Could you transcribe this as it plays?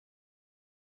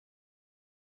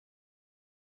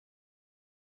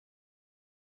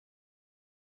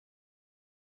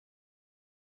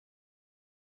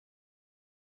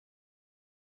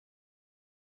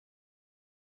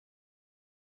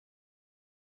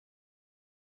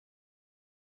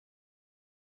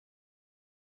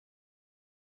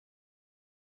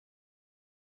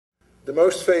The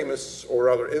most famous, or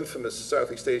rather infamous,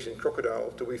 Southeast Asian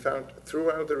crocodile to be found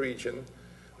throughout the region,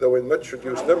 though in much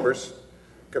reduced numbers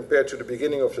compared to the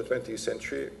beginning of the 20th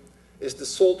century, is the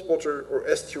saltwater or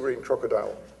estuarine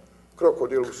crocodile,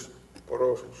 Crocodiles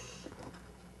porosus.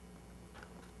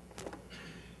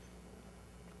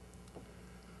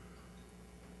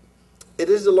 It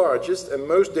is the largest and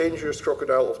most dangerous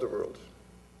crocodile of the world.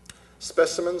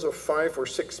 Specimens of 5 or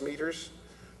 6 meters,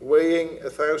 weighing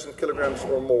 1,000 kilograms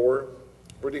or more,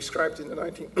 were described in the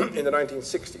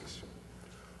 1960s,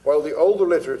 while the older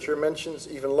literature mentions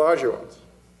even larger ones.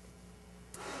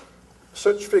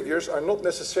 Such figures are not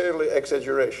necessarily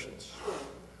exaggerations.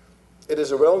 It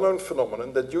is a well-known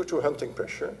phenomenon that due to hunting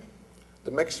pressure,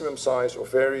 the maximum size of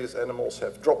various animals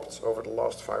have dropped over the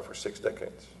last 5 or 6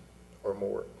 decades or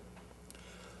more.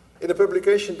 In a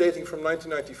publication dating from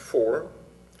 1994,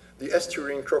 the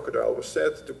estuarine crocodile was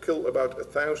said to kill about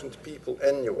 1,000 people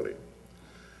annually.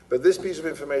 But this piece of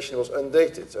information was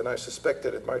undated, and I suspect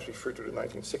that it might refer to the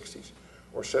 1960s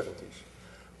or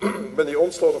 70s, when the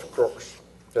onslaught of crocs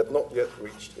had not yet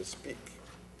reached its peak.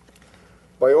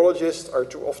 Biologists are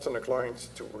too often inclined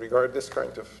to regard this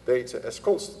kind of data as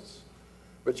constants,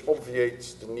 which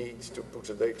obviates the need to put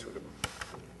a date to them.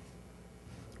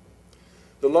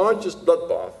 The largest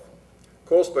bloodbath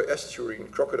caused by estuarine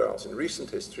crocodiles in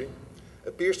recent history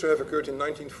appears to have occurred in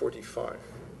 1945,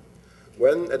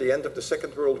 when, at the end of the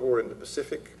Second World War in the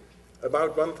Pacific,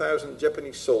 about 1,000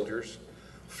 Japanese soldiers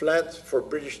fled for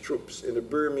British troops in the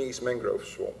Burmese mangrove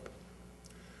swamp,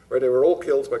 where they were all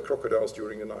killed by crocodiles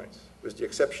during the night, with the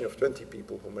exception of 20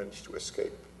 people who managed to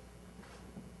escape.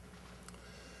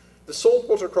 The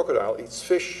saltwater crocodile eats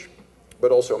fish,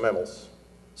 but also mammals,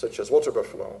 such as water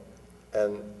buffalo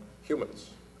and humans.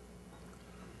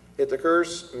 It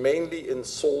occurs mainly in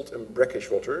salt and brackish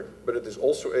water, but it is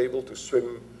also able to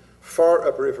swim far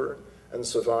upriver and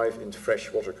survive in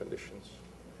freshwater conditions.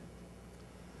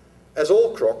 As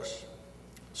all crocs,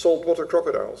 saltwater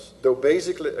crocodiles, though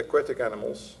basically aquatic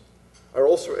animals, are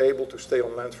also able to stay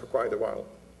on land for quite a while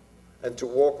and to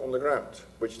walk on the ground,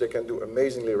 which they can do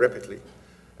amazingly rapidly,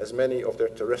 as many of their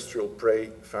terrestrial prey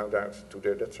found out to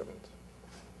their detriment.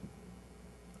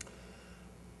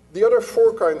 The other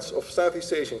 4 kinds of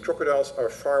Southeast Asian crocodiles are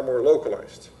far more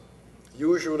localized,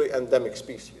 usually endemic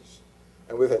species.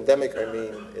 And with endemic, I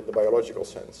mean in the biological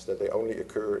sense, that they only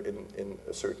occur in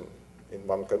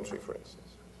one country, for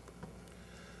instance.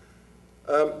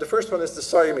 The first one is the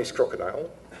Siamese crocodile,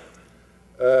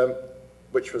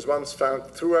 which was once found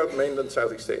throughout mainland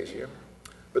Southeast Asia,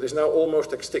 but is now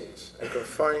almost extinct and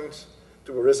confined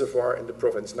to a reservoir in the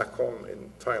province Nakhon in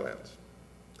Thailand.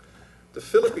 The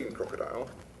Philippine crocodile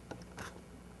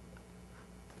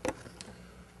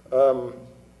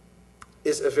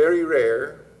is very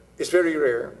rare.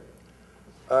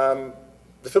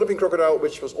 The Philippine crocodile,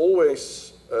 which was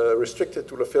always restricted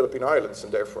to the Philippine Islands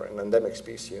and therefore an endemic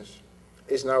species,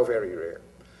 is now very rare,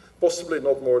 possibly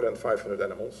not more than 500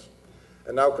 animals,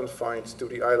 and now confined to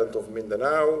the island of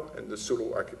Mindanao and the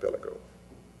Sulu archipelago.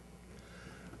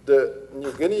 The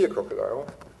New Guinea crocodile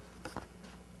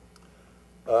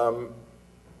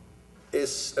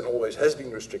is and always has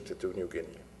been restricted to New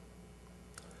Guinea.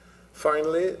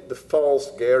 Finally, the false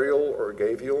gharial or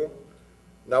gavial,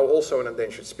 now also an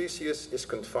endangered species, is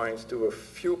confined to a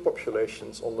few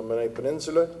populations on the Malay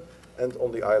Peninsula and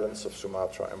on the islands of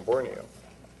Sumatra and Borneo.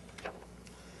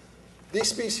 These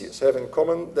species have in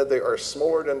common that they are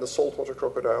smaller than the saltwater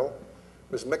crocodile,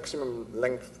 with maximum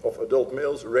length of adult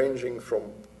males ranging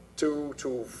from 2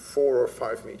 to 4 or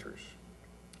 5 meters.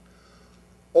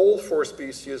 All 4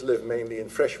 species live mainly in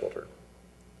freshwater.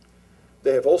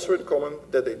 They have also in common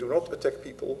that they do not attack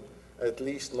people, at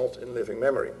least not in living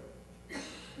memory.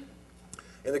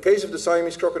 In the case of the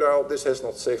Siamese crocodile, this has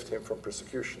not saved him from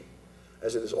persecution,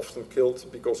 as it is often killed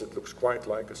because it looks quite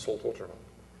like a saltwater one.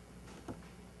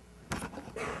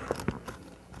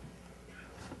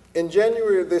 In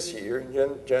January this year,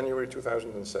 January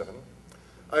 2007,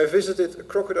 I visited a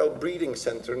crocodile breeding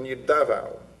center near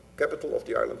Davao, capital of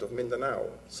the island of Mindanao,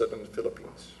 southern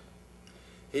Philippines.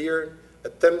 Here,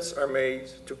 attempts are made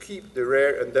to keep the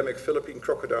rare endemic Philippine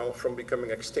crocodile from becoming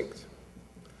extinct.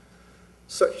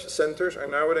 Such centers are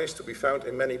nowadays to be found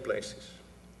in many places,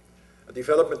 a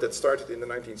development that started in the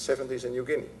 1970s in New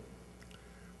Guinea.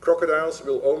 Crocodiles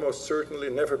will almost certainly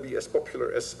never be as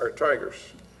popular as our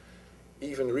tigers.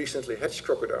 Even recently hatched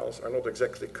crocodiles are not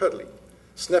exactly cuddly,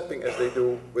 snapping as they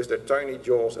do with their tiny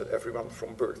jaws at everyone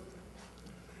from birth.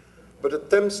 But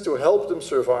attempts to help them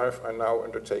survive are now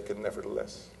undertaken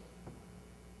nevertheless.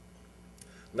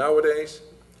 Nowadays,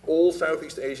 all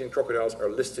Southeast Asian crocodiles are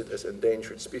listed as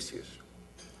endangered species.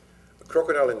 A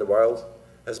crocodile in the wild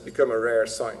has become a rare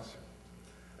sight,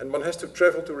 and one has to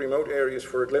travel to remote areas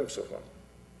for a glimpse of one.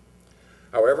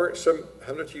 However, some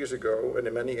 100 years ago, and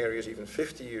in many areas even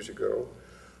 50 years ago,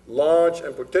 large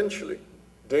and potentially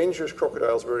dangerous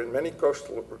crocodiles were in many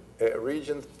coastal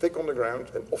regions thick on the ground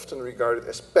and often regarded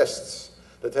as pests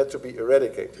that had to be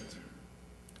eradicated.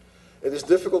 It is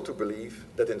difficult to believe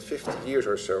that in 50 years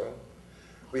or so,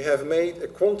 we have made a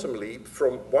quantum leap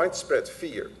from widespread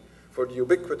fear for the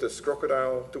ubiquitous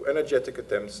crocodile to energetic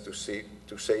attempts to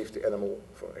save the animal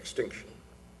from extinction.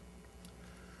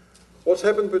 What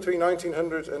happened between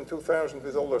 1900 and 2000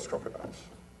 with all those crocodiles?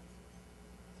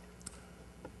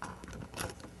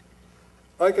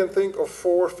 I can think of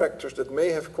 4 factors that may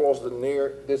have caused the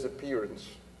near disappearance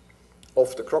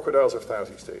of the crocodiles of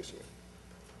Southeast Asia.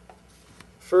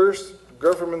 First,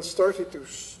 governments started to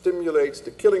stimulate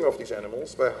the killing of these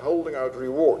animals by holding out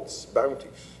rewards,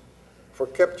 bounties, for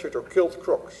captured or killed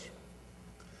crocs.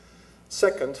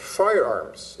 Second,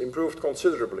 firearms improved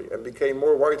considerably and became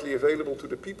more widely available to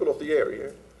the people of the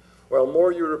area, while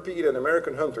more European and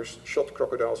American hunters shot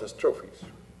crocodiles as trophies.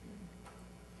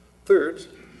 Third,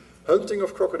 hunting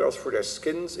of crocodiles for their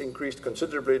skins increased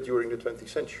considerably during the 20th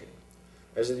century,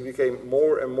 as it became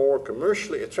more and more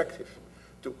commercially attractive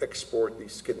to export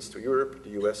these skins to Europe,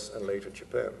 the US, and later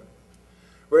Japan,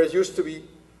 where it used to be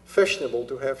fashionable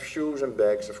to have shoes and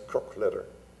bags of croc leather.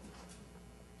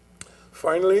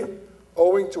 Finally,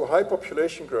 owing to high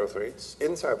population growth rates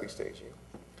in Southeast Asia,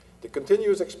 the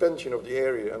continuous expansion of the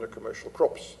area under commercial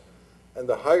crops, and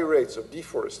the high rates of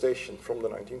deforestation from the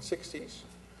 1960s,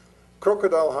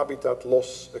 crocodile habitat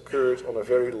loss occurred on a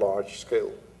very large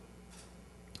scale.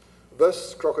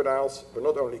 Thus, crocodiles were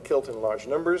not only killed in large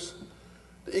numbers,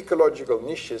 the ecological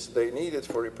niches they needed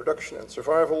for reproduction and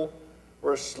survival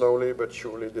were slowly but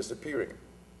surely disappearing.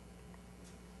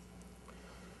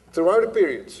 Throughout a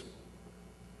period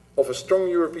of a strong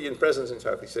European presence in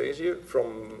Southeast Asia,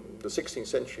 from the 16th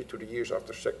century to the years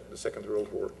after the Second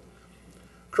World War,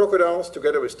 crocodiles,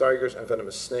 together with tigers and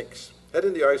venomous snakes, had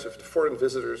in the eyes of the foreign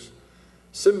visitors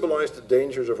symbolized the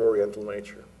dangers of Oriental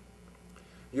nature.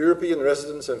 European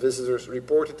residents and visitors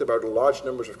reported about the large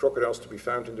numbers of crocodiles to be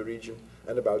found in the region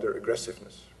and about their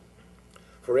aggressiveness.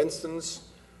 For instance,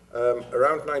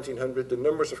 around 1900, the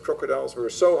numbers of crocodiles were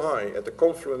so high at the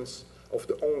confluence of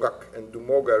the Onggak and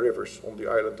Dumoga rivers on the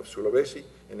island of Sulawesi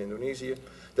in Indonesia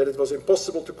that it was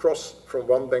impossible to cross from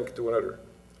one bank to another,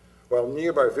 while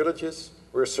nearby villages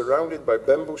were surrounded by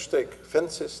bamboo stake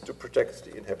fences to protect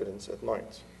the inhabitants at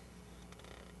night.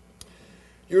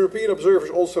 European observers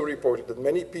also reported that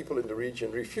many people in the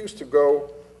region refused to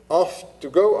go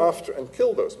after and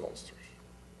kill those monsters.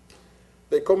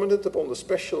 They commented upon the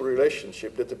special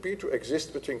relationship that appeared to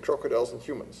exist between crocodiles and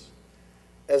humans,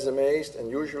 as amazed and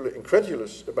usually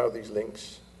incredulous about these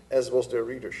links as was their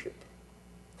readership,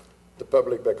 the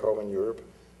public back home in Europe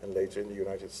and later in the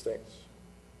United States.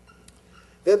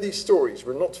 That these stories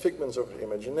were not figments of the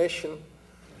imagination,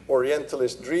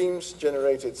 Orientalist dreams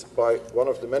generated by one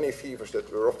of the many fevers that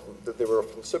they were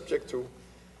often subject to,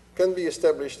 can be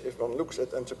established if one looks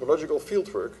at anthropological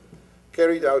fieldwork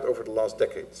carried out over the last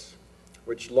decades,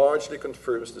 which largely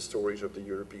confirms the stories of the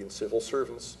European civil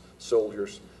servants,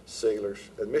 soldiers, sailors,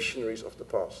 and missionaries of the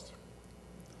past.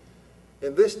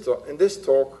 In this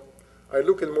talk, I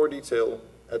look in more detail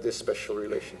at this special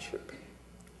relationship.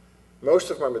 Most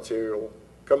of my material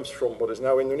comes from what is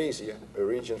now Indonesia, a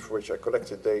region for which I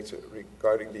collected data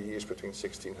regarding the years between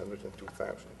 1600 and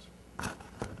 2000.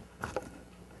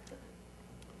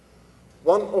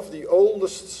 One of the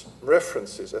oldest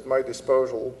references at my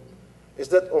disposal is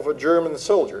that of a German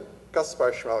soldier,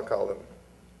 Caspar Schmalkalden,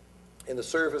 in the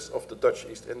service of the Dutch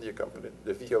East India Company,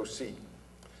 the VOC,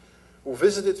 who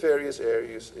visited various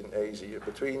areas in Asia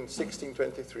between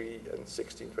 1623 and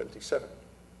 1627.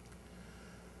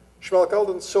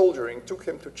 Schmalkalden's soldiering took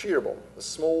him to Cirebon, a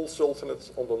small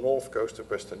sultanate on the north coast of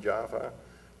Western Java,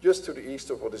 just to the east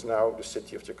of what is now the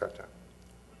city of Jakarta.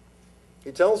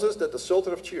 He tells us that the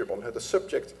Sultan of Cirebon had a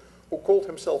subject who called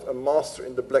himself a master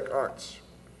in the black arts,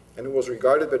 and who was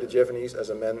regarded by the Javanese as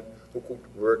a man who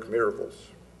could work miracles.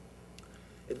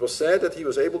 It was said that he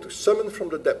was able to summon from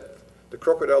the depth the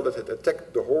crocodile that had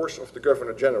attacked the horse of the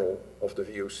Governor-General of the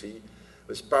VOC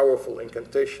with powerful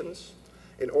incantations,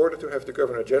 in order to have the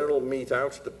Governor-General mete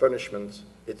out the punishment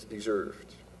it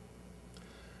deserved.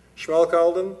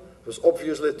 Schmalkalden was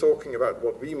obviously talking about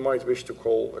what we might wish to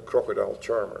call a crocodile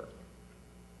charmer.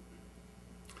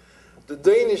 The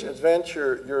Danish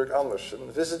adventurer Jörg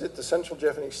Andersen visited the central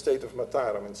Javanese state of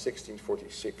Mataram in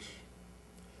 1646.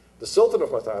 The Sultan of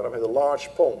Mataram had a large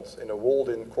pond in a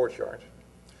walled-in courtyard,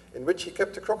 in which he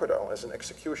kept a crocodile as an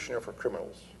executioner for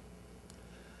criminals.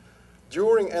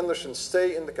 During Andersen's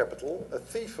stay in the capital, a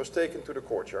thief was taken to the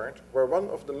courtyard, where one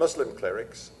of the Muslim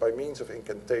clerics, by means of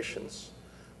incantations,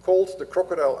 called the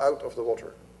crocodile out of the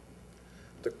water.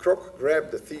 The croc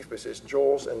grabbed the thief with his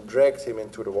jaws and dragged him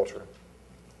into the water.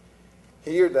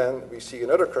 Here, then, we see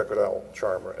another crocodile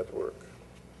charmer at work.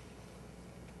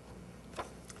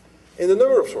 In a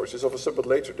number of sources of a somewhat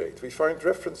later date, we find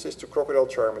references to crocodile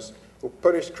charmers who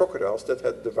punished crocodiles that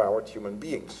had devoured human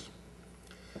beings.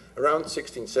 Around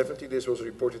 1670, this was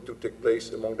reported to take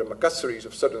place among the Makassars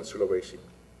of southern Sulawesi.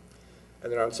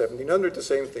 And around 1700, the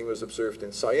same thing was observed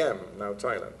in Siam, now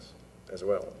Thailand, as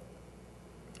well.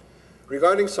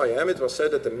 Regarding Siam, it was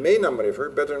said that the Menam River,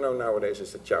 better known nowadays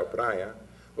as the Chao Phraya,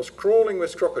 was crawling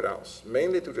with crocodiles,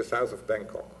 mainly to the south of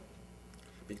Bangkok,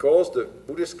 because the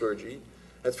Buddhist clergy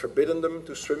had forbidden them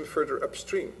to swim further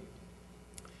upstream.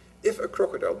 If a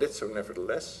crocodile did so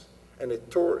nevertheless, and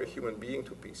it tore a human being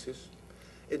to pieces,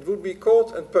 it would be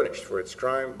caught and punished for its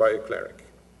crime by a cleric.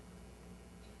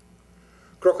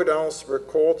 Crocodiles were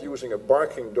caught using a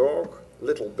barking dog,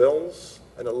 little bells,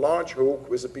 and a large hook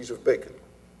with a piece of bacon.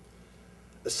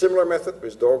 A similar method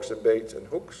with dogs and bait and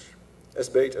hooks,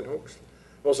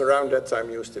 was around that time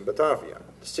used in Batavia,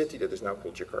 the city that is now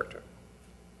called Jakarta.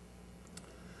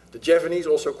 The Javanese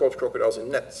also caught crocodiles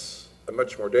in nets, a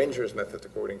much more dangerous method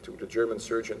according to the German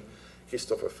surgeon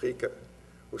Christopher Fricke,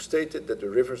 who stated that the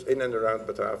rivers in and around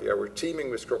Batavia were teeming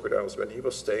with crocodiles when he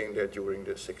was staying there during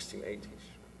the 1680s.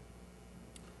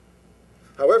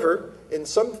 However, in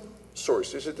some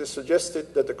sources it is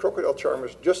suggested that the crocodile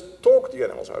charmers just talked the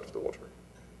animals out of the water.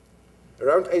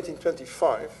 Around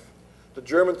 1825, the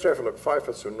German traveler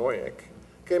Pfeiffer zu Neueck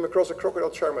came across a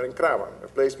crocodile charmer in Krawang, a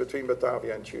place between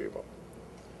Batavia and Cirebon.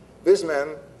 This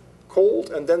man called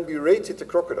and then berated the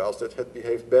crocodiles that had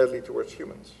behaved badly towards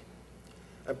humans,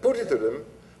 and put it to them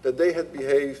that they had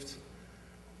behaved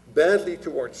badly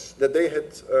towards, that they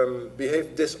had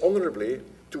behaved dishonorably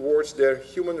towards their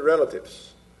human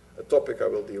relatives, a topic I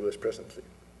will deal with presently.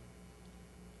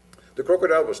 The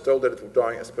crocodile was told that it would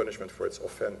die as punishment for its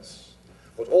offense,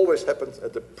 what always happened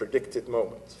at the predicted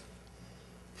moment.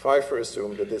 Pfeiffer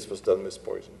assumed that this was done with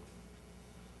poison.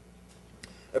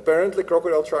 Apparently,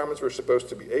 crocodile charmers were supposed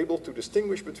to be able to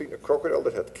distinguish between a crocodile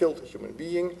that had killed a human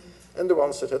being and the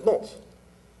ones that had not,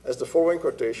 as the following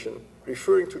quotation,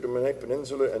 referring to the Malay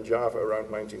Peninsula and Java around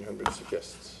 1900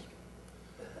 suggests.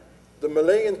 The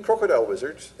Malayan crocodile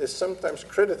wizard is sometimes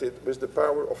credited with the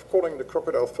power of calling the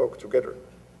crocodile folk together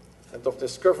and of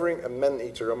discovering a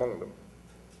man-eater among them.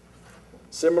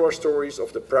 Similar stories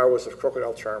of the prowess of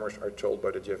crocodile charmers are told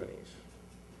by the Javanese.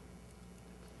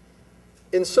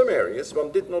 In some areas,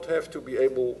 one did not have to be a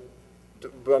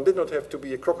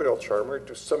crocodile charmer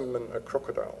to summon a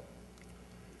crocodile.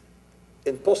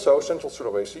 In Poso, central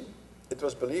Sulawesi, it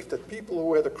was believed that people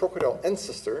who had a crocodile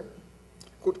ancestor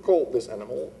could call this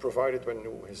animal, provided one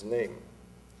knew his name.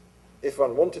 If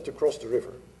one wanted to cross the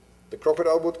river, the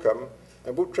crocodile would come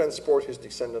and would transport his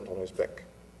descendant on his back.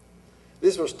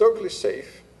 This was totally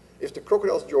safe if the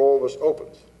crocodile's jaw was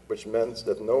opened, which meant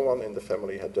that no one in the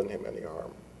family had done him any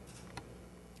harm.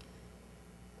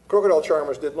 Crocodile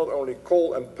charmers did not only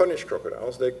call and punish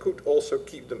crocodiles, they could also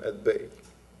keep them at bay.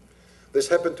 This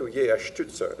happened to J.A.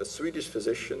 Stutzer, a Swedish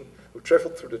physician who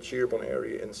traveled through the Cirebon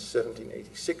area in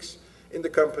 1786 in the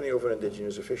company of an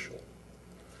indigenous official.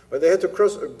 When they had to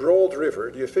cross a broad river,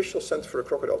 the official sent for a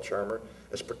crocodile charmer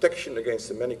as protection against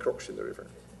the many crocs in the river.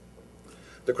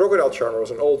 The crocodile charmer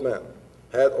was an old man,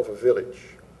 head of a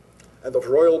village, and of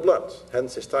royal blood,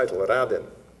 hence his title, Raden.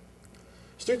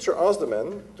 Stutzer asked the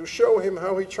man to show him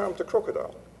how he charmed the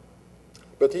crocodile,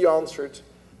 but he answered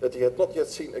that he had not yet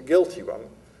seen a guilty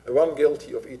one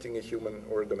guilty of eating a human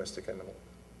or a domestic animal.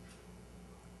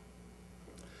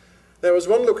 There was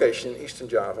one location in eastern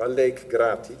Java, Lake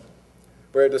Grati,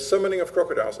 where the summoning of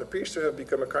crocodiles appears to have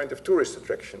become a kind of tourist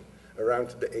attraction around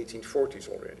the 1840s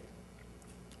already.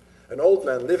 An old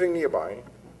man living nearby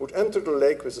would enter the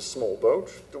lake with a small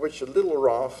boat to which a little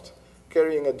raft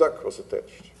carrying a duck was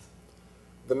attached.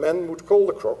 The man would call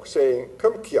the croc, saying,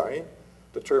 "Come, Kiai,"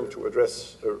 the term to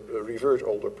address a revered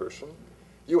older person,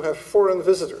 "you have foreign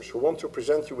visitors who want to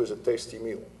present you with a tasty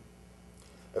meal."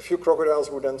 A few crocodiles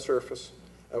would then surface,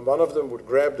 and one of them would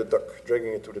grab the duck,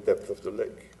 dragging it to the depth of the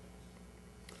lake.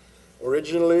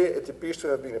 Originally, it appears to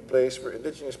have been a place where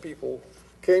indigenous people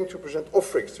came to present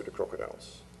offerings to the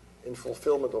crocodiles in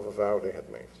fulfillment of a vow they had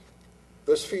made,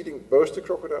 thus feeding both the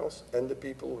crocodiles and the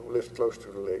people who lived close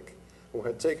to the lake, who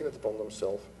had taken it upon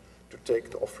themselves to take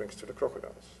the offerings to the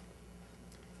crocodiles.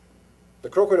 The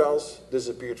crocodiles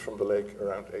disappeared from the lake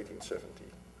around 1870.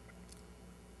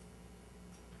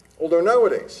 Although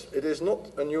nowadays it is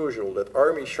not unusual that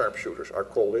army sharpshooters are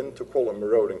called in to call a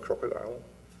marauding crocodile,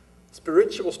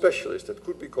 spiritual specialists that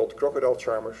could be called crocodile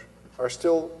charmers are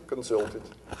still consulted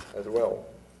as well.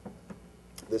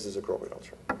 This is a crocodile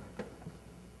charmer.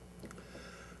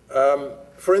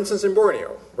 For instance, in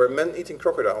Borneo, where man-eating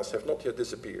crocodiles have not yet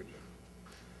disappeared.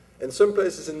 In some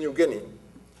places in New Guinea,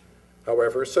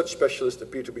 however, such specialists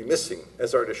appear to be missing,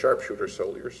 as are the sharpshooter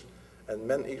soldiers, and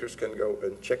man-eaters can go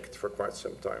unchecked for quite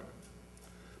some time.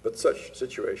 But such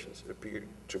situations appear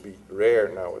to be rare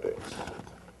nowadays.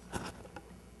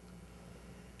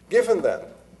 Given then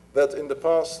that in the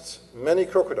past many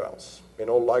crocodiles, in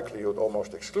all likelihood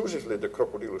almost exclusively the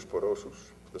Crocodilus porosus,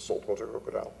 the saltwater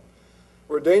crocodile,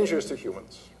 were dangerous to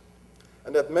humans,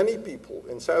 and that many people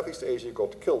in Southeast Asia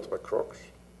got killed by crocs,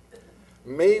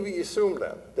 may we assume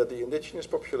then that the indigenous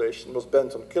population was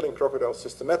bent on killing crocodiles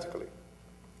systematically?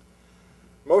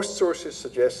 Most sources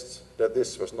suggest that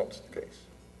this was not the case.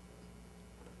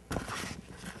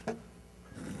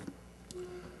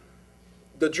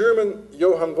 The German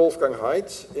Johann Wolfgang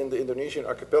Haidt in the Indonesian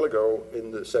archipelago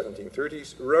in the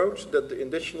 1730s wrote that the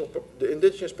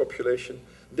indigenous population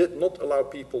did not allow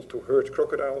people to hurt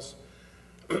crocodiles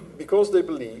because they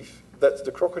believe that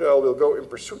the crocodile will go in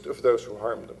pursuit of those who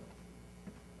harm them.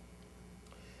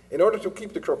 In order to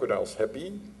keep the crocodiles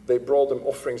happy, they brought them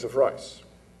offerings of rice.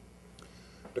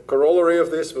 The corollary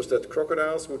of this was that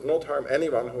crocodiles would not harm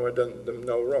anyone who had done them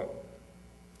no wrong.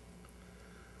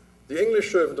 The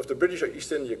English servant of the British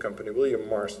East India Company, William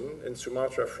Marsden, in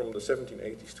Sumatra from the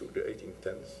 1780s to the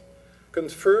 1810s,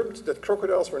 confirmed that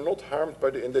crocodiles were not harmed by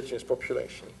the indigenous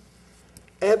population,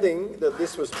 adding that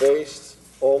this was based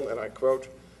on, and I quote,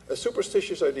 a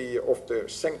superstitious idea of their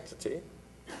sanctity,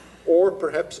 or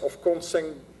perhaps of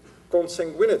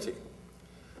consanguinity,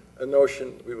 a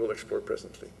notion we will explore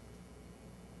presently.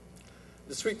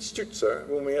 The Swede Stutzer,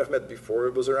 whom we have met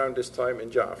before, was around this time in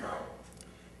Java.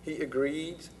 He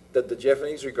agreed that the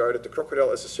Javanese regarded the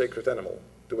crocodile as a sacred animal,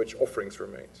 to which offerings were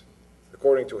made.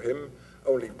 According to him,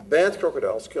 only bad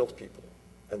crocodiles killed people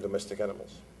and domestic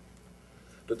animals.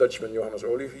 The Dutchman Johannes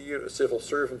Olivier, a civil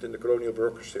servant in the colonial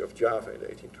bureaucracy of Java in the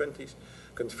 1820s,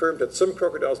 confirmed that some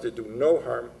crocodiles did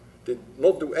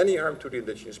not do any harm to the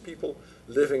indigenous people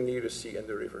living near the sea and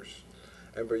the rivers,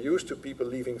 and were used to people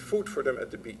leaving food for them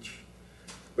at the beach,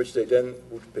 which they then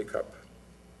would pick up.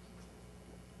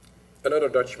 Another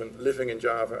Dutchman living in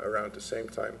Java around the same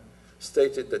time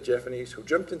stated that Javanese who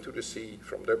jumped into the sea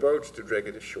from their boats to drag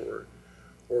it ashore,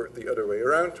 or the other way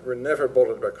around, were never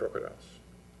bothered by crocodiles.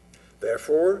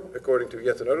 Therefore, according to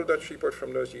yet another Dutch report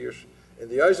from those years, in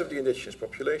the eyes of the indigenous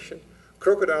population,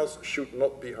 crocodiles should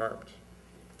not be harmed.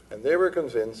 And they were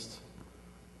convinced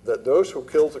that those who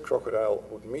killed a crocodile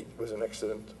would meet with an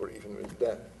accident or even with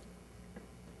death.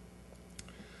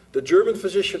 The German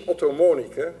physician Otto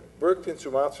Monique worked in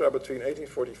Sumatra between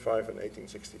 1845 and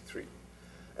 1863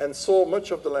 and saw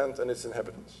much of the land and its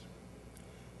inhabitants.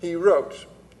 He wrote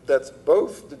that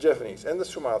both the Javanese and the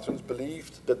Sumatrans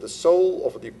believed that the soul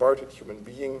of a departed human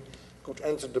being could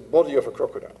enter the body of a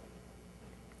crocodile.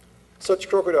 Such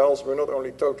crocodiles were not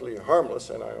only totally harmless,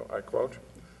 and I quote,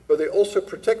 but they also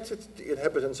protected the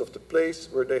inhabitants of the place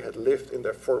where they had lived in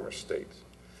their former state,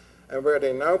 and where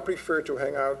they now prefer to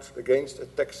hang out against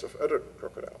attacks of other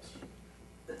crocodiles.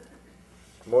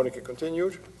 Monique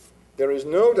continued, there is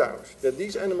no doubt that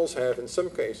these animals have, in some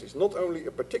cases, not only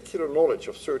a particular knowledge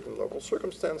of certain local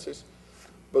circumstances,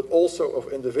 but also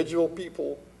of individual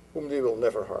people whom they will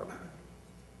never harm.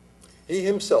 He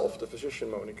himself, the physician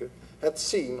Monique, had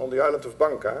seen on the island of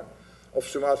Bangka, of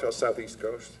Sumatra's southeast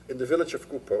coast, in the village of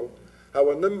Kupo,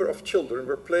 how a number of children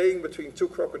were playing between two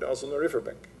crocodiles on a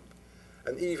riverbank,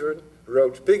 and even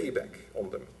wrote piggyback on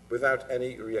them without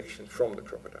any reaction from the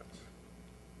crocodiles.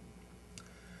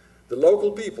 The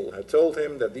local people had told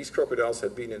him that these crocodiles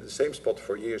had been in the same spot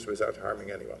for years without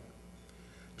harming anyone.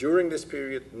 During this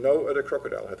period, no other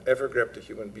crocodile had ever grabbed a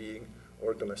human being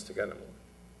or a domestic animal.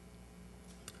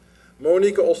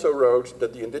 Monique also wrote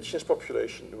that the indigenous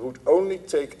population would only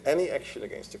take any action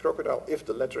against the crocodile if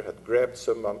the latter had grabbed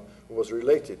someone who was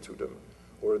related to them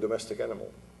or a domestic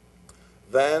animal.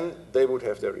 Then they would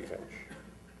have their revenge.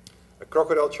 A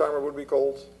crocodile charmer would be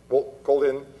called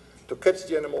in to catch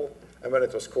the animal, and when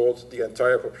it was caught, the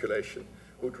entire population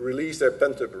would release their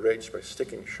pent-up rage by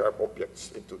sticking sharp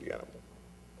objects into the animal.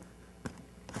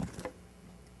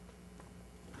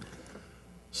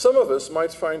 Some of us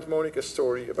might find Monique's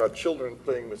story about children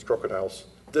playing with crocodiles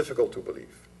difficult to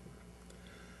believe.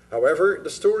 However, the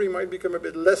story might become a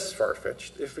bit less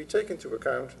far-fetched if we take into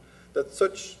account that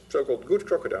such so-called good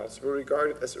crocodiles were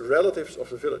regarded as relatives of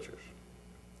the villagers.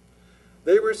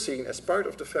 They were seen as part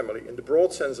of the family in the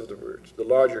broad sense of the word, the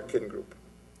larger kin group.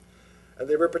 And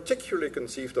they were particularly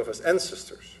conceived of as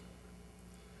ancestors.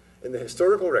 In the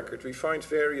historical record, we find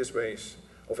various ways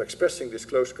of expressing this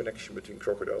close connection between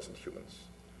crocodiles and humans,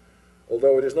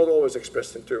 although it is not always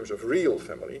expressed in terms of real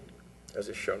family, as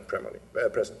is shown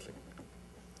presently.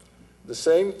 The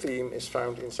same theme is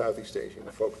found in Southeast Asian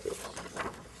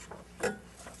folktales.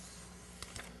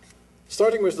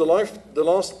 Starting with the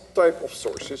last type of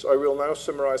sources, I will now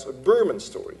summarize a Burman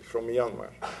story from Myanmar.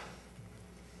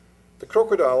 The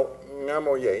crocodile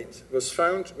Ngamoyet was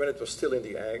found when it was still in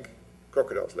the egg,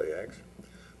 crocodiles lay eggs,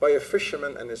 by a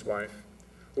fisherman and his wife,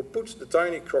 who put the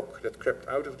tiny croc that crept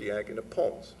out of the egg in a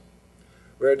pond,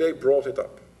 where they brought it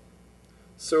up.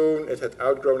 Soon it had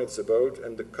outgrown its abode,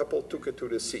 and the couple took it to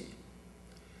the sea.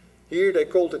 Here they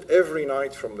called it every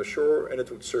night from the shore, and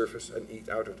it would surface and eat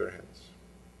out of their hands.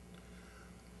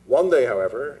 One day,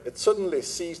 however, it suddenly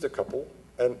seized the couple,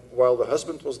 and while the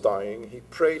husband was dying, he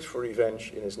prayed for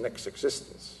revenge in his next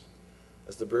existence,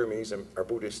 as the Burmese are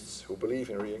Buddhists who believe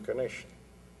in reincarnation.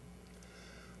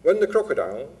 When the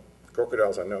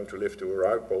crocodiles are known to live to a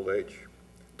ripe old age,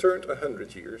 turned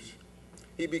 100 years,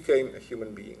 he became a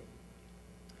human being.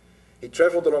 He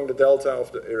traveled along the delta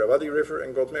of the Irrawaddy River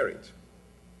and got married.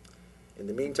 In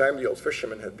the meantime, the old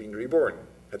fisherman had been reborn,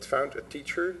 had found a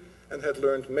teacher, and had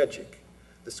learned magic,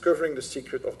 discovering the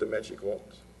secret of the magic wand.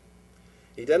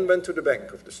 He then went to the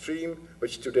bank of the stream,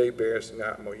 which today bears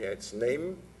Ngamoyet's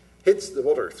name, hit the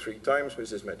water 3 times with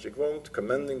his magic wand,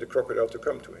 commanding the crocodile to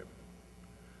come to him.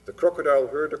 The crocodile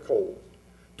heard a call,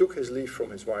 took his leave from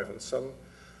his wife and son,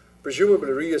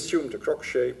 presumably reassumed the croc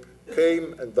shape,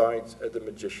 came and died at the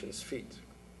magician's feet.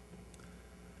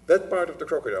 That part of the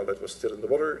crocodile that was still in the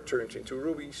water turned into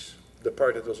rubies, the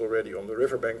part that was already on the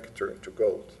riverbank turned to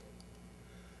gold.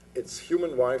 Its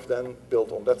human wife then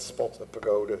built on that spot a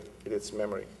pagoda in its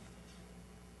memory.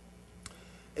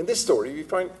 In this story, we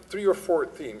find 3 or 4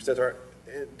 themes that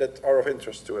are of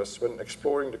interest to us when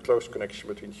exploring the close connection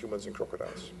between humans and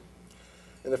crocodiles.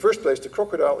 In the first place, the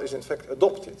crocodile is in fact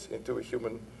adopted into a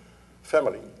human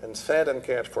family and fed and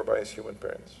cared for by his human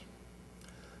parents.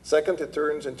 Second, it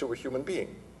turns into a human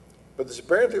being, but is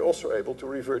apparently also able to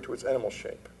revert to its animal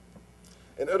shape.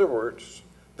 In other words,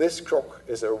 this croc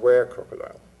is a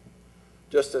were-crocodile,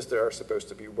 just as there are supposed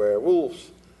to be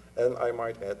werewolves, and I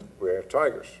might add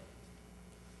were-tigers.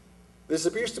 This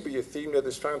appears to be a theme that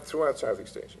is found throughout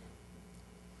Southeast Asia.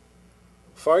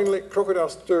 Finally,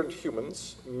 crocodiles turned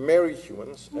humans, marry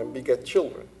humans, and beget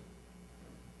children.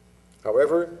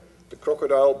 However, the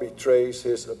crocodile betrays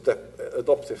his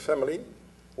adoptive family,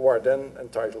 who are then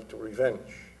entitled to revenge.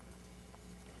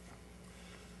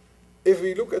 If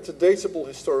we look at the datable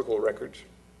historical record,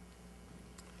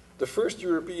 the first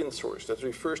European source that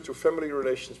refers to family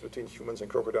relations between humans and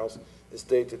crocodiles is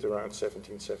dated around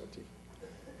 1770.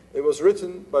 It was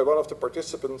written by one of the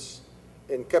participants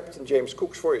in Captain James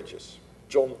Cook's voyages,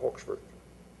 John Hawkesworth.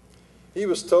 He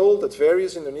was told that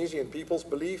various Indonesian peoples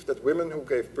believed that women who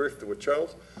gave birth to a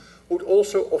child would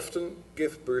also often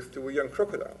give birth to a young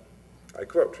crocodile. I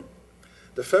quote,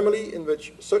 "The family in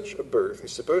which such a birth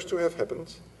is supposed to have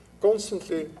happened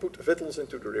constantly put victuals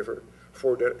into the river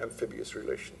for their amphibious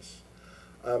relations."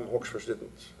 Hawkesworth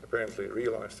didn't apparently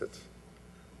realize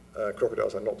that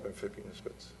crocodiles are not amphibians,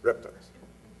 but reptiles.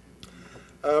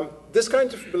 This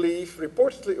kind of belief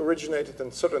reportedly originated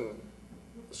in southern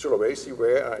Sulawesi,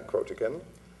 where, I quote again,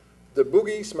 "the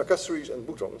Bugis, Makassuris, and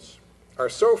Butons are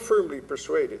so firmly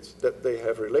persuaded that they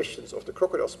have relations of the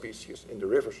crocodile species in the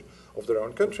rivers of their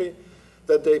own country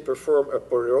that they perform a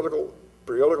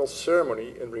periodical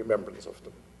ceremony in remembrance of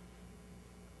them."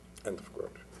 End of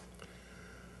quote.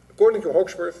 According to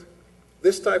Hawkesworth,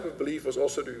 this type of belief was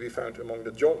also to be found among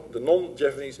the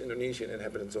non-Javanese Indonesian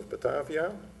inhabitants of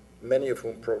Batavia, many of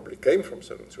whom probably came from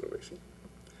southern Sulawesi,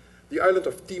 the island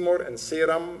of Timor and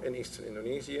Seram in eastern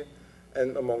Indonesia,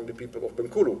 and among the people of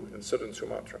Bengkulu in southern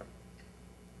Sumatra.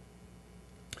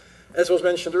 As was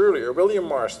mentioned earlier, William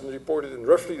Marston reported in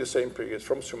roughly the same period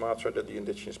from Sumatra that the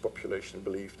indigenous population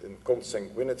believed in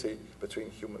consanguinity between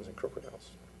humans and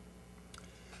crocodiles.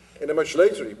 In a much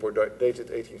later report dated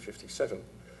 1857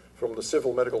 from the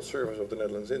Civil Medical Service of the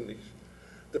Netherlands Indies,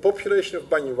 the population of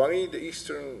Banyuwangi,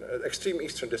 the extreme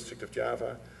eastern district of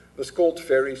Java, was called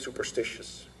very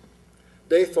superstitious.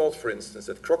 They thought, for instance,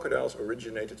 that crocodiles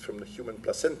originated from the human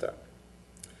placenta.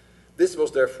 This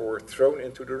was therefore thrown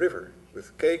into the river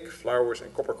with cake, flowers,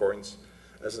 and copper coins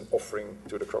as an offering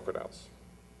to the crocodiles.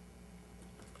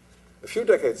 A few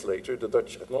decades later, the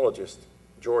Dutch ethnologist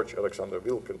George Alexander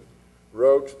Wilken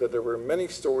wrote that there were many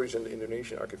stories in the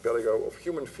Indonesian archipelago of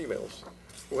human females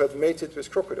who had mated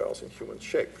with crocodiles in human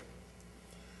shape.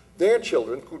 Their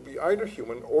children could be either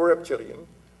human or reptilian,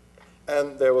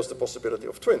 and there was the possibility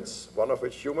of twins, one of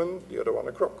which human, the other one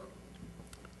a croc.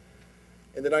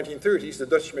 In the 1930s, the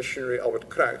Dutch missionary Albert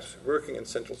Kruijt, working in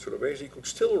central Sulawesi, could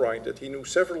still write that he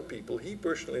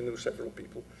personally knew several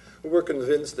people, who were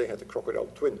convinced they had a crocodile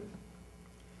twin.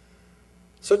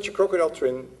 Such a crocodile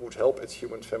twin would help its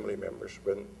human family members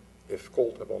when, if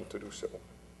called upon to do so.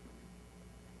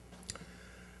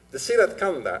 The Selat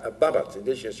Kanda, a Babat,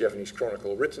 indigenous Javanese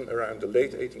chronicle, written around the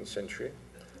late 18th century,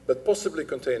 but possibly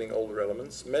containing older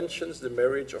elements, mentions the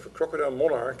marriage of a crocodile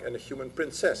monarch and a human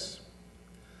princess.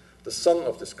 The son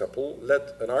of this couple led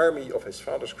an army of his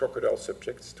father's crocodile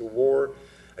subjects to war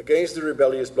against the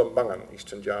rebellious Blambangan,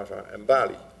 Eastern Java, and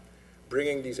Bali,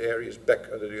 bringing these areas back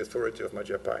under the authority of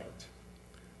Majapahit,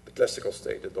 the classical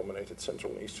state that dominated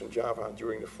Central and Eastern Java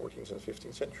during the 14th and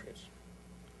 15th centuries.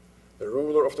 The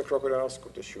ruler of the crocodiles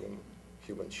could assume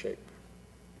human shape.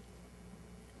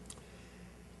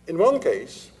 In one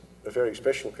case, a very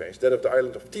special case, that of the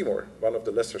island of Timor, one of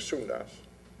the Lesser Sundas,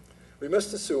 we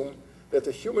must assume that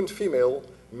a human female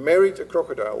married a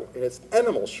crocodile in its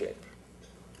animal shape.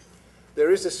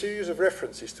 There is a series of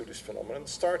references to this phenomenon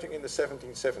starting in the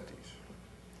 1770s.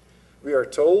 We are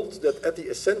told that at the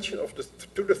ascension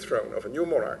to the throne of a new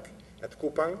monarch at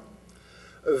Kupang,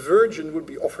 a virgin would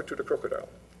be offered to the crocodile,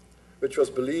 which was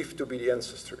believed to be the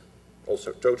ancestor,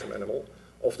 also totem animal,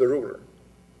 of the ruler.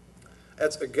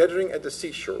 At a gathering at the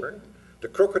seashore, the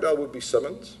crocodile would be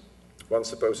summoned, one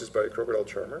supposes by a crocodile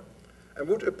charmer, and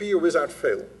would appear without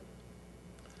fail.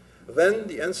 Then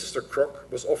the ancestor croc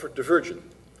was offered the virgin,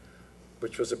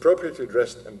 which was appropriately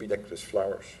dressed and bedecked with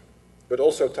flowers, but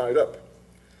also tied up.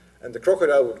 And the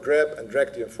crocodile would grab and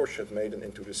drag the unfortunate maiden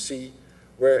into the sea,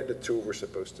 where the two were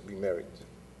supposed to be married.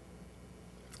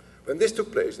 When this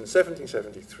took place in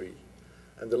 1773,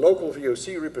 and the local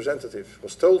VOC representative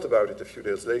was told about it a few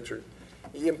days later,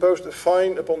 he imposed a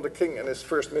fine upon the king and his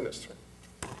first minister.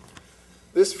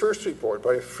 This first report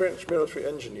by a French military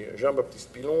engineer,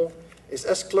 Jean-Baptiste Pilon, is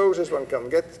as close as one can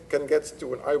get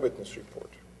to an eyewitness report.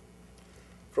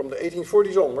 From the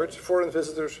 1840s onwards, foreign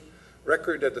visitors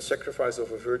record that the sacrifice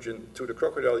of a virgin to the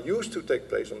crocodile used to take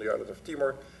place on the island of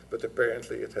Timor, but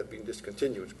apparently it had been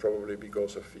discontinued, probably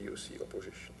because of VOC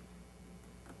opposition.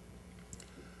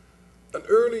 An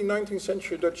early 19th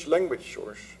century Dutch language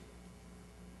source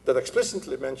that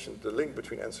explicitly mentioned the link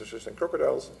between ancestors and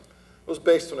crocodiles was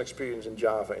based on experience in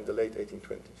Java in the late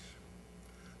 1820s.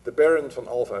 The Baron van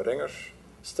Alva Rengers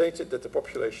stated that the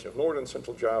population of northern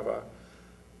central Java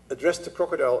addressed the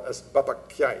crocodile as Bapak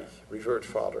Kyai, revered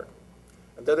father,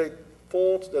 and that they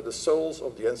thought that the souls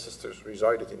of the ancestors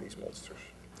resided in these monsters.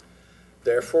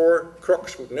 Therefore,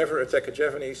 crocs would never attack a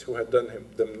Javanese who had done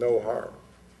them no harm.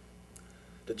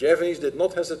 The Javanese did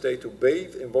not hesitate to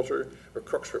bathe in water where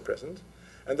crocs were present,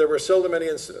 and there were seldom any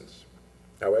incidents.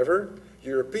 However,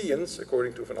 Europeans,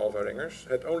 according to Van Alva Rengers,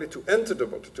 had only to enter the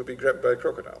water to be grabbed by a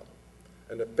crocodile,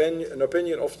 an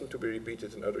opinion often to be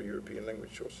repeated in other European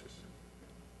language sources.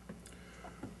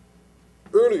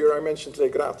 Earlier I mentioned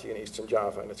Legrati in Eastern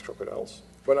Java and its crocodiles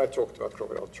when I talked about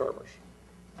crocodile charmers.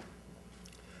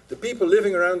 The people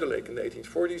living around the lake in the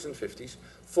 1840s and 50s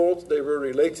thought they were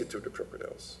related to the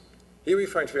crocodiles. Here we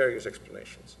find various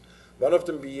explanations, one of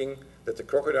them being that the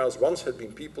crocodiles once had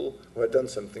been people who had done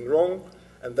something wrong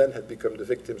and then had become the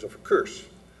victims of a curse,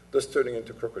 thus turning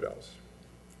into crocodiles.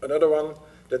 Another one,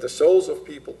 that the souls of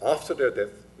people after their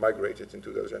death migrated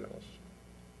into those animals.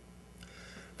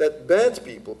 That bad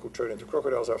people could turn into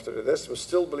crocodiles after their deaths was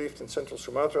still believed in central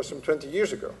Sumatra some 20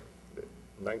 years ago, the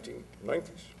 1990s,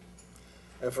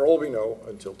 and for all we know,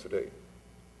 until today.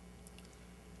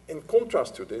 In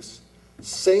contrast to this,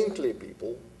 saintly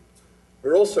people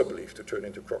were also believed to turn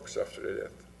into crocs after their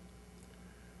death.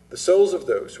 The souls of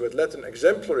those who had led an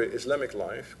exemplary Islamic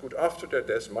life could after their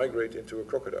deaths migrate into a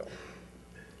crocodile.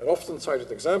 An often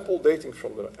cited example, dating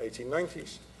from the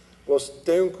 1890s, was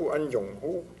Teunku Anjong,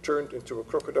 who turned into a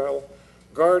crocodile,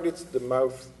 guarded the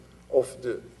mouth of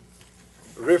the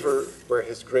river where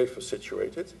his grave was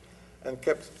situated, and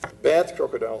kept bad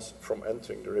crocodiles from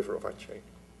entering the river of Aceh.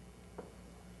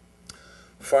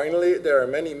 Finally, there are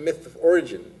many myths of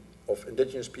origin of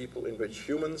indigenous people in which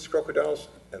humans, crocodiles,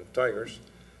 and tigers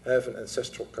have an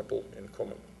ancestral couple in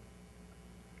common.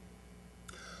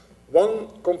 One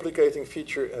complicating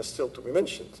feature has still to be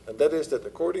mentioned, and that is that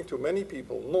according to many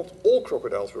people, not all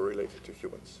crocodiles were related to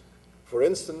humans. For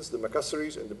instance, the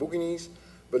Macassaries and the Buginese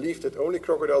believed that only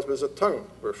crocodiles with a tongue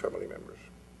were family members.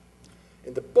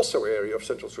 In the Poso area of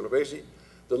central Sulawesi,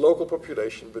 the local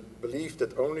population believed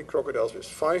that only crocodiles with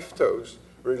 5 toes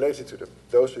were related to them.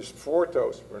 Those with 4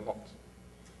 toes were not.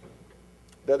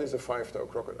 That is a 5-toe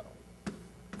crocodile.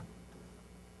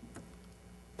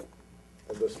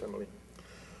 of this family.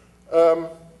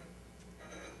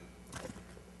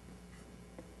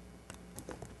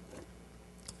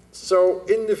 So,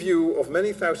 in the view of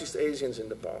many Southeast Asians in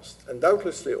the past, and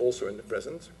doubtlessly also in the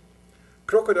present,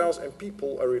 crocodiles and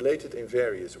people are related in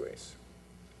various ways.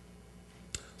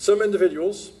 Some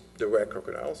individuals, the were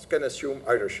crocodiles, can assume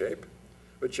either shape,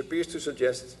 which appears to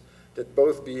suggest that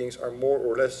both beings are more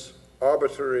or less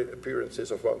arbitrary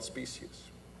appearances of one species.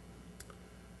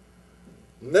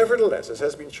 Nevertheless, as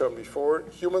has been shown before,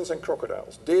 humans and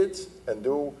crocodiles did and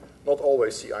do not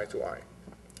always see eye to eye.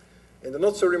 In the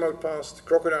not-so-remote past,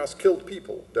 crocodiles killed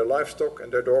people, their livestock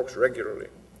and their dogs regularly.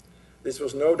 This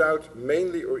was no doubt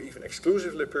mainly or even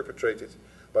exclusively perpetrated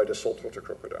by the saltwater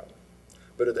crocodile,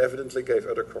 but it evidently gave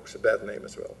other crocs a bad name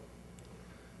as well.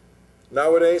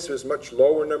 Nowadays, with much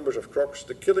lower numbers of crocs,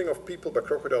 the killing of people by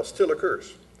crocodiles still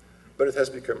occurs, but it has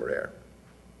become rare,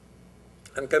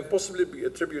 and can possibly be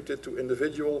attributed to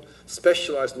individual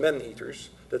specialized man-eaters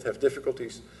that have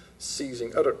difficulties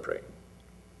seizing other prey.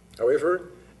 However,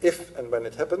 if and when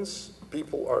it happens,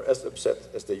 people are as upset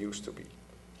as they used to be.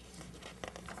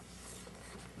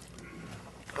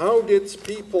 How did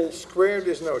people square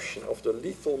this notion of the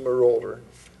lethal marauder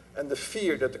and the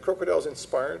fear that the crocodiles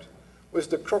inspired with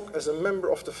the croc as a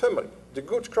member of the family, the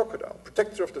good crocodile,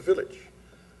 protector of the village,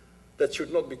 that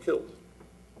should not be killed?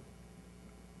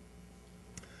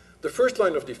 The first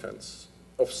line of defense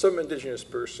of some indigenous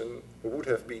person who would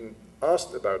have been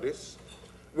asked about this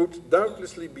would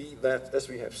doubtlessly be that, as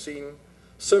we have seen,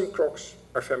 some crocs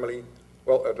are family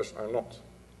while others are not.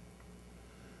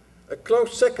 A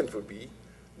close second would be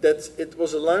that it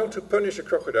was allowed to punish a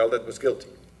crocodile that was guilty.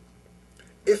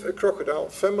 If a crocodile,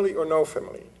 family or no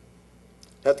family,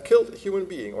 had killed a human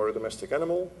being or a domestic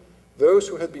animal, those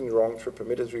who had been wronged were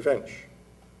permitted revenge.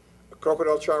 A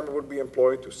crocodile charmer would be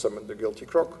employed to summon the guilty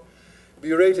croc,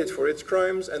 berate it for its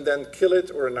crimes, and then kill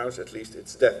it or announce at least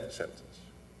its death sentence.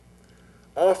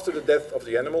 After the death of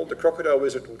the animal, the crocodile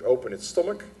wizard would open its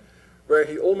stomach, where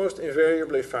he almost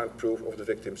invariably found proof of the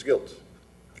victim's guilt,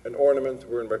 an ornament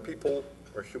worn by people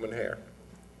or human hair.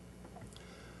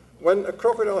 When a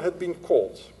crocodile had been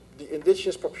caught, the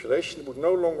indigenous population would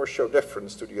no longer show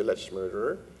deference to the alleged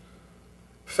murderer,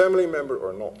 family member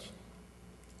or not.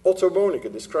 Otto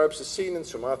Bonike describes a scene in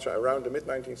Sumatra around the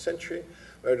mid-19th century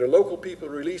where the local people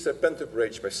release their pent-up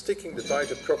rage by sticking the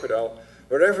tied-up crocodile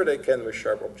wherever they can with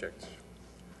sharp objects.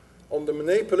 On the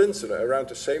Malay Peninsula around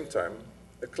the same time,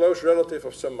 a close relative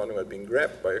of someone who had been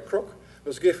grabbed by a croc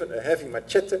was given a heavy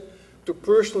machete to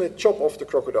personally chop off the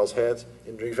crocodile's head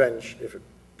in revenge if a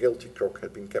guilty croc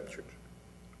had been captured.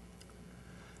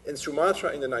 In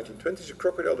Sumatra in the 1920s, a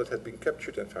crocodile that had been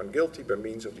captured and found guilty by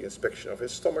means of the inspection of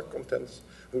his stomach contents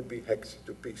would be hacked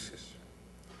to pieces.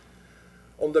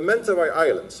 On the Mentawai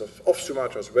Islands off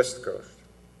Sumatra's west coast,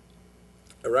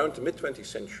 around the mid-20th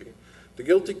century, the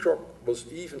guilty croc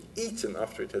was even eaten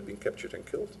after it had been captured and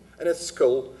killed, and its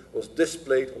skull was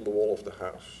displayed on the wall of the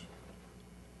house.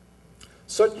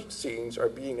 Such scenes are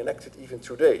being enacted even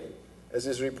today, as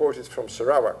is reported from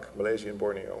Sarawak, Malaysia and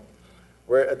Borneo,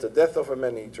 where at the death of a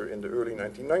man-eater in the early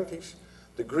 1990s,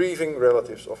 the grieving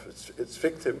relatives of its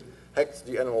victim hacked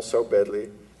the animal so badly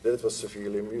that it was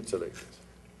severely mutilated.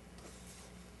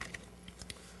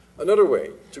 Another way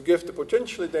to give the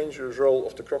potentially dangerous role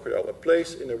of the crocodile a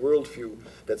place in a worldview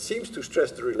that seems to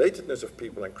stress the relatedness of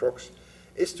people and crocs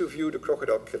is to view the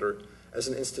crocodile killer as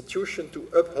an institution to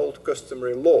uphold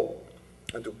customary law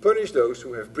and to punish those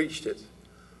who have breached it,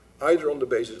 either on the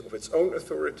basis of its own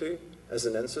authority as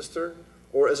an ancestor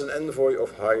or as an envoy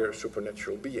of higher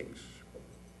supernatural beings.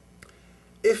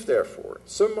 If, therefore,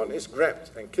 someone is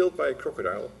grabbed and killed by a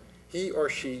crocodile, he or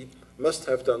she must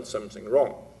have done something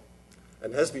wrong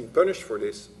and has been punished for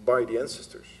this by the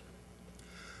ancestors.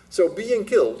 So being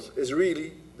killed is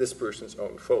really this person's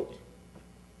own fault.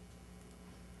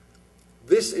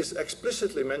 This is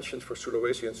explicitly mentioned for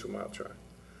Sulawesi and Sumatra,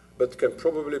 but can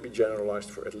probably be generalized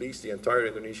for at least the entire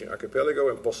Indonesian archipelago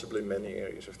and possibly many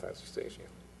areas of Southeast Asia.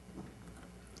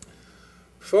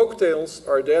 Folk tales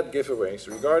are dead giveaways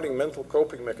regarding mental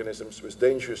coping mechanisms with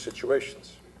dangerous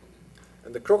situations,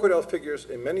 and the crocodile figures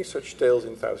in many such tales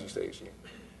in Southeast Asia.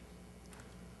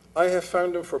 I have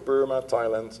found them for Burma,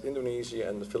 Thailand, Indonesia,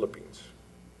 and the Philippines.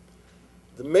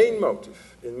 The main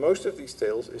motive in most of these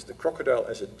tales is the crocodile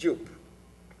as a dupe.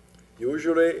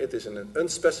 Usually it is an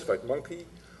unspecified monkey,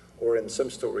 or in some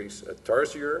stories a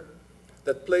tarsier,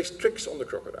 that plays tricks on the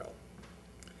crocodile.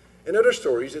 In other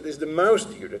stories it is the mouse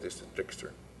deer that is the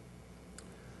trickster,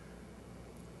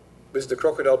 with the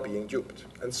crocodile being duped,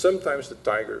 and sometimes the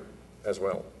tiger as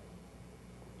well.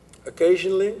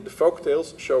 Occasionally, the folk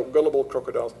tales show gullible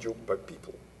crocodiles duped by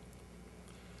people.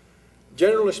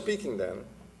 Generally speaking then,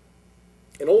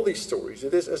 in all these stories,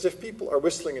 it is as if people are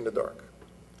whistling in the dark.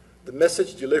 The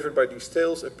message delivered by these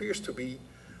tales appears to be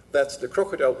that the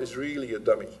crocodile is really a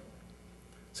dummy,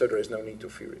 so there is no need to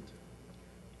fear it.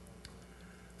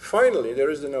 Finally, there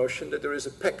is the notion that there is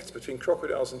a pact between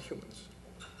crocodiles and humans.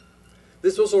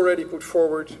 This was already put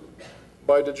forward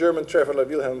by the German traveler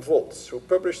Wilhelm Woltz, who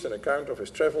published an account of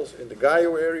his travels in the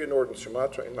Gayo area, northern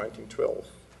Sumatra, in 1912.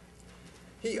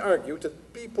 He argued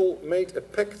that people made a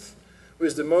pact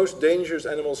with the most dangerous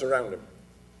animals around them.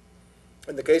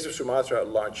 In the case of Sumatra,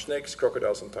 large snakes,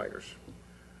 crocodiles, and tigers.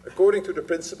 According to the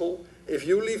principle, if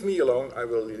you leave me alone, I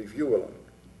will leave you alone.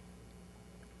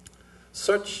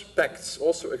 Such pacts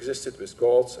also existed with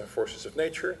gods and forces of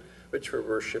nature, which were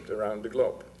worshipped around the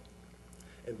globe.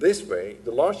 In this way,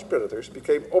 the large predators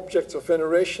became objects of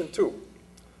veneration too,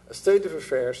 a state of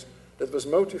affairs that was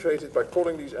motivated by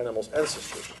calling these animals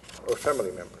ancestors or family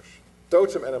members,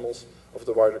 totem animals of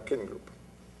the wider kin group.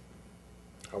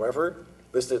 However,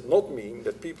 this did not mean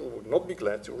that people would not be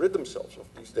glad to rid themselves of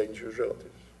these dangerous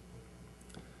relatives.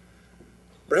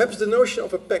 Perhaps the notion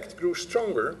of a pact grew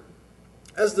stronger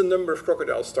as the number of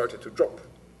crocodiles started to drop,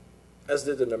 as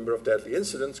did the number of deadly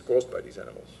incidents caused by these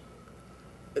animals.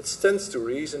 It stands to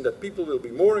reason that people will be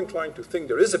more inclined to think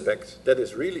there is a pact that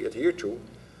is really adhered to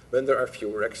when there are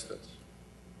fewer accidents.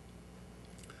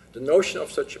 The notion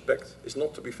of such a pact is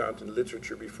not to be found in the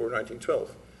literature before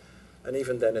 1912, and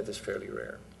even then it is fairly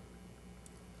rare.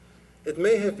 It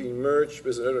may have been merged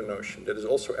with another notion that is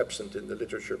also absent in the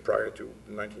literature prior to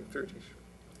the 1930s,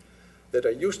 that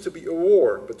there used to be a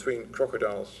war between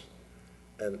crocodiles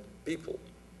and people.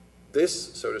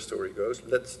 This, so the story goes,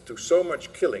 led to so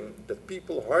much killing that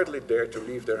people hardly dared to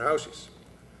leave their houses.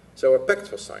 So a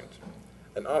pact was signed,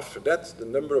 and after that the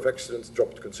number of accidents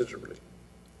dropped considerably.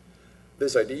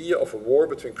 This idea of a war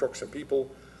between crocs and people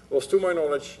was, to my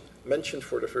knowledge, mentioned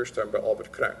for the first time by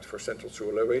Albert Kruit for Central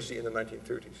Sulawesi in the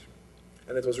 1930s.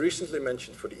 And it was recently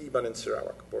mentioned for the Iban in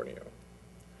Sarawak, Borneo.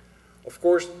 Of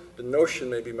course, the notion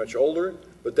may be much older,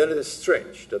 but then it is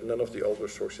strange that none of the older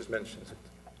sources mentions it.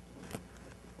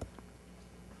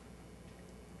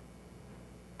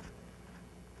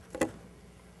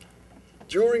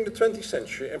 During the 20th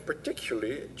century, and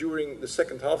particularly during the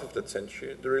second half of that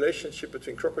century, the relationship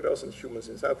between crocodiles and humans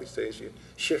in Southeast Asia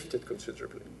shifted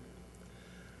considerably.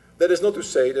 That is not to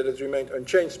say that it remained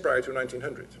unchanged prior to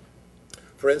 1900.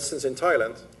 For instance, in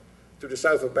Thailand, to the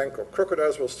south of Bangkok,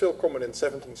 crocodiles were still common in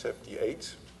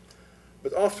 1778,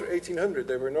 but after 1800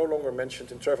 they were no longer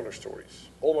mentioned in traveler stories,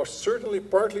 almost certainly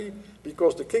partly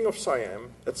because the king of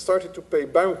Siam had started to pay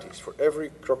bounties for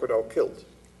every crocodile killed.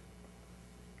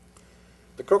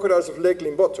 The crocodiles of Lake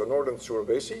Limboto, northern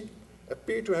Sulawesi,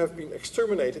 appear to have been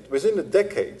exterminated within a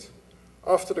decade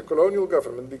after the colonial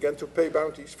government began to pay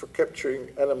bounties for capturing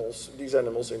these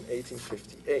animals in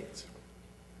 1858.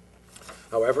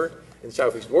 However, in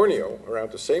Southeast Borneo,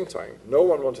 around the same time, no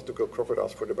one wanted to kill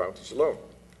crocodiles for the bounties alone.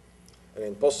 And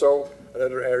in Poso,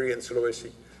 another area in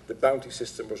Sulawesi, the bounty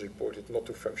system was reported not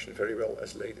to function very well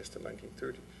as late as the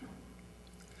 1930s.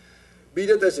 Be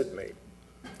that as it may,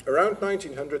 around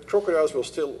 1900, crocodiles were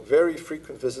still very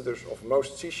frequent visitors of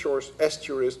most seashores,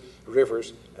 estuaries,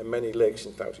 rivers, and many lakes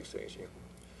in Southeast Asia.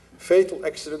 Fatal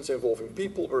accidents involving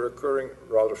people were occurring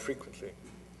rather frequently.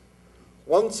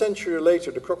 1 century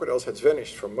later, the crocodiles had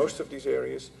vanished from most of these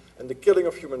areas, and the killing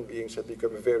of human beings had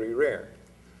become very rare,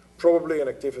 probably an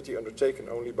activity undertaken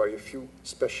only by a few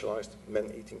specialized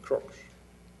man-eating crocs.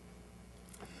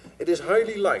 It is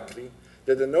highly likely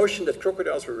that the notion that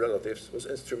crocodiles were relatives was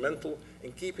instrumental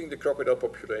in keeping the crocodile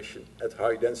population at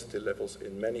high density levels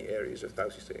in many areas of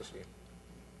Southeast Asia.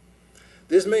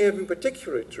 This may have been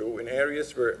particularly true in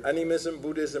areas where animism,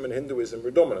 Buddhism, and Hinduism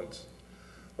were dominant,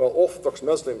 while Orthodox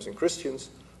Muslims and Christians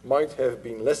might have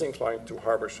been less inclined to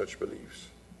harbor such beliefs,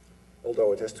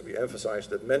 although it has to be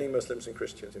emphasized that many Muslims and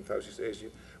Christians in Southeast Asia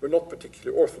were not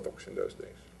particularly orthodox in those days.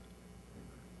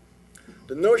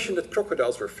 The notion that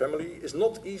crocodiles were family is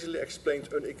not easily explained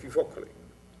unequivocally.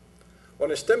 One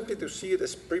is tempted to see it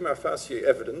as prima facie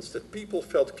evidence that people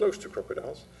felt close to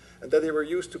crocodiles and that they were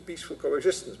used to peaceful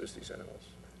coexistence with these animals.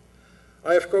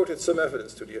 I have quoted some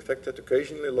evidence to the effect that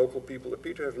occasionally local people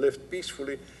appear to have lived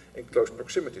peacefully in close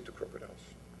proximity to crocodiles.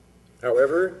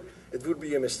 However, it would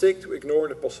be a mistake to ignore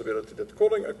the possibility that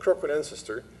calling a croc an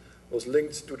ancestor was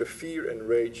linked to the fear and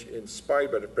rage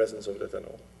inspired by the presence of that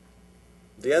animal.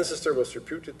 The ancestor was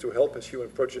reputed to help his human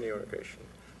progeny on occasion,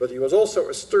 but he was also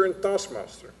a stern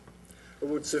taskmaster who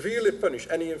would severely punish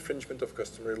any infringement of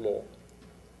customary law.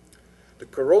 The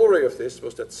corollary of this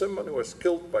was that someone who was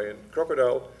killed by a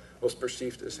crocodile was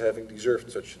perceived as having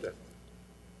deserved such a death.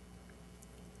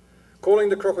 Calling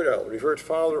the crocodile revered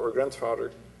father or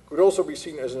grandfather could also be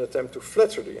seen as an attempt to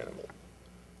flatter the animal,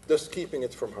 thus keeping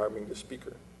it from harming the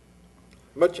speaker.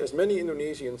 Much as many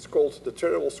Indonesians called the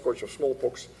terrible scourge of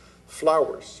smallpox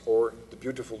flowers or the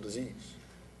beautiful disease.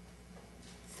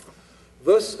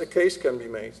 Thus, a case can be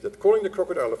made that calling the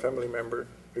crocodile a family member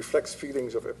reflects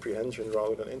feelings of apprehension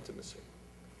rather than intimacy.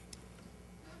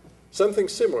 Something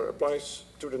similar applies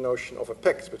to the notion of a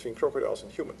pact between crocodiles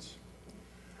and humans.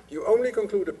 You only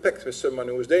conclude a pact with someone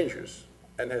who is dangerous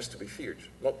and has to be feared,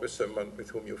 not with someone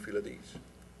with whom you feel at ease.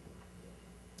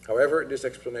 However, this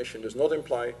explanation does not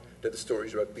imply that the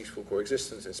stories about peaceful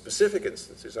coexistence in specific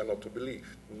instances are not to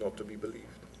be believed.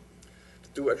 The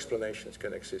two explanations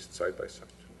can exist side by side.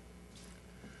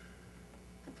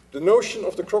 The notion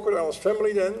of the crocodile as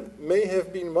family, then, may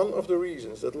have been one of the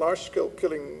reasons that large-scale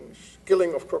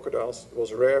killing of crocodiles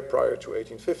was rare prior to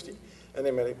 1850, and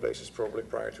in many places probably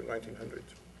prior to 1900.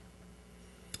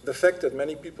 The fact that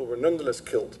many people were nonetheless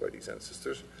killed by these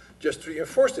ancestors just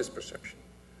reinforced this perception.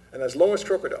 And as long as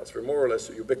crocodiles were more or less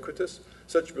ubiquitous,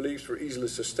 such beliefs were easily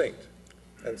sustained,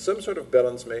 and some sort of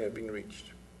balance may have been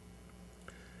reached.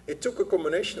 It took a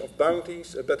combination of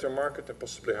bounties, a better market, and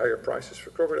possibly higher prices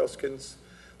for crocodile skins,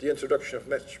 the introduction of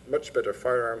much better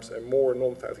firearms and more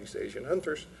non-Southeast Asian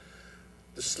hunters,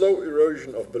 the slow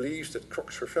erosion of beliefs that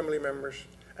crocs were family members,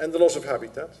 and the loss of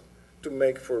habitat to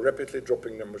make for rapidly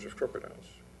dropping numbers of crocodiles.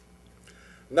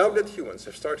 Now that humans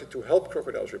have started to help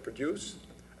crocodiles reproduce,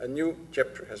 a new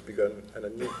chapter has begun and a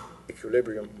new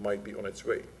equilibrium might be on its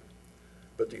way.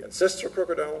 But the ancestral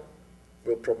crocodile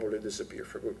will probably disappear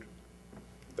for good.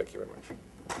 Thank you very much.